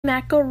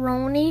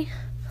macaroni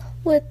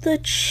with the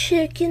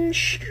chicken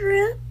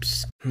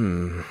strips?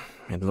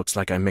 It looks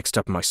like I mixed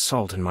up my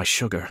salt and my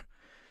sugar.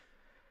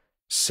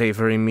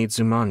 Savory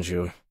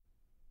Mizumanju.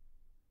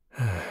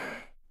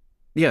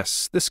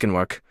 Yes, this can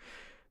work.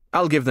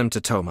 I'll give them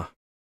to Thoma.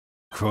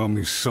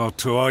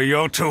 Scamisato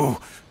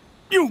Ayato!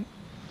 You!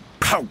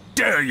 How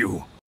dare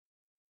you!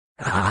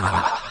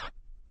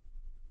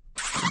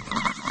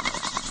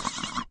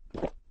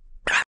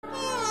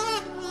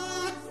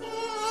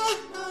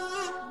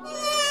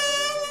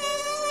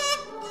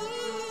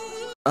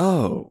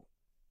 Oh,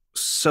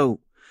 so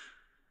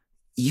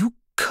you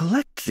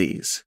collect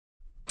these?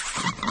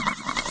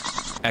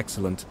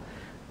 Excellent.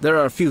 There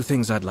are a few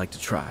things I'd like to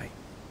try.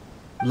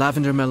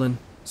 Lavender melon,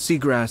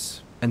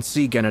 seagrass, and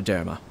sea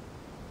Ganoderma.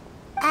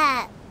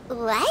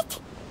 What?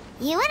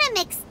 You wanna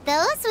mix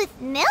those with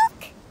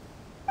milk?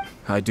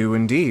 I do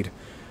indeed.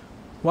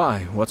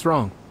 Why? What's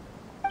wrong?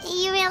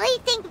 You really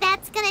think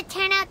that's gonna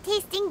turn out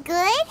tasting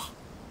good?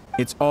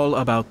 It's all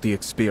about the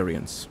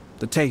experience.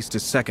 The taste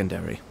is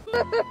secondary.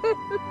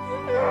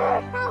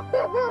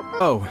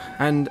 Oh,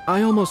 and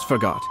I almost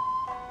forgot.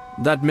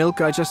 That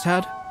milk I just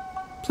had?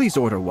 Please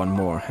order one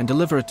more and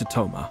deliver it to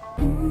Thoma.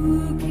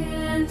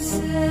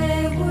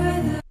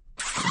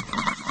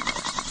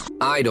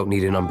 I don't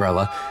need an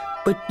umbrella,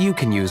 but you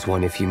can use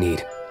one if you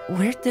need.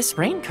 Where'd this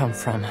rain come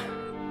from?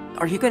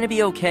 Are you gonna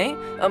be okay?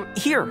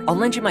 Here, I'll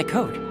lend you my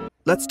coat.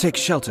 Let's take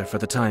shelter for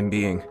the time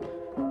being.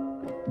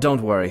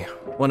 Don't worry,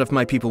 one of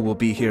my people will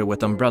be here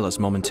with umbrellas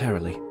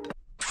momentarily.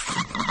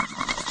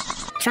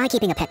 Try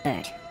keeping a pet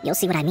bird. You'll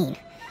see what I mean.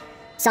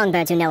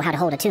 Songbirds who know how to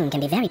hold a tune can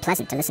be very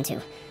pleasant to listen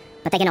to,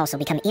 but they can also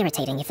become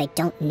irritating if they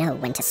don't know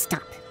when to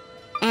stop.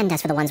 And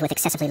as for the ones with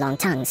excessively long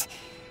tongues,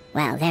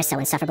 well, they're so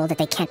insufferable that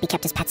they can't be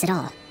kept as pets at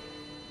all.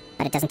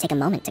 But it doesn't take a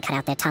moment to cut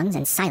out their tongues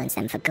and silence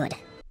them for good.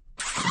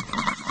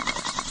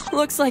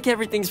 Looks like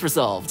everything's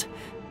resolved.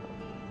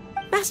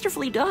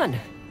 Masterfully done.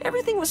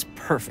 Everything was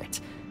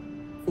perfect.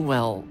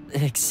 Well,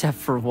 except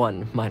for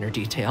one minor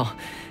detail.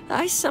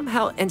 I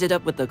somehow ended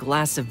up with a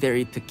glass of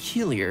very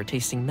peculiar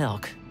tasting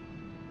milk.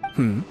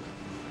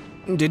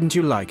 Didn't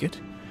you like it?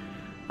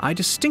 I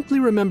distinctly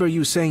remember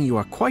you saying you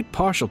are quite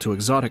partial to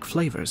exotic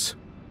flavors.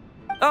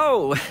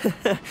 Oh!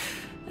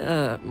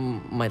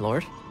 My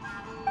lord?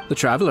 The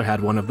Traveler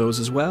had one of those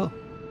as well.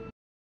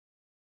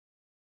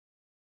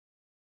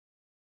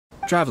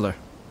 Traveler,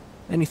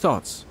 any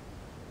thoughts?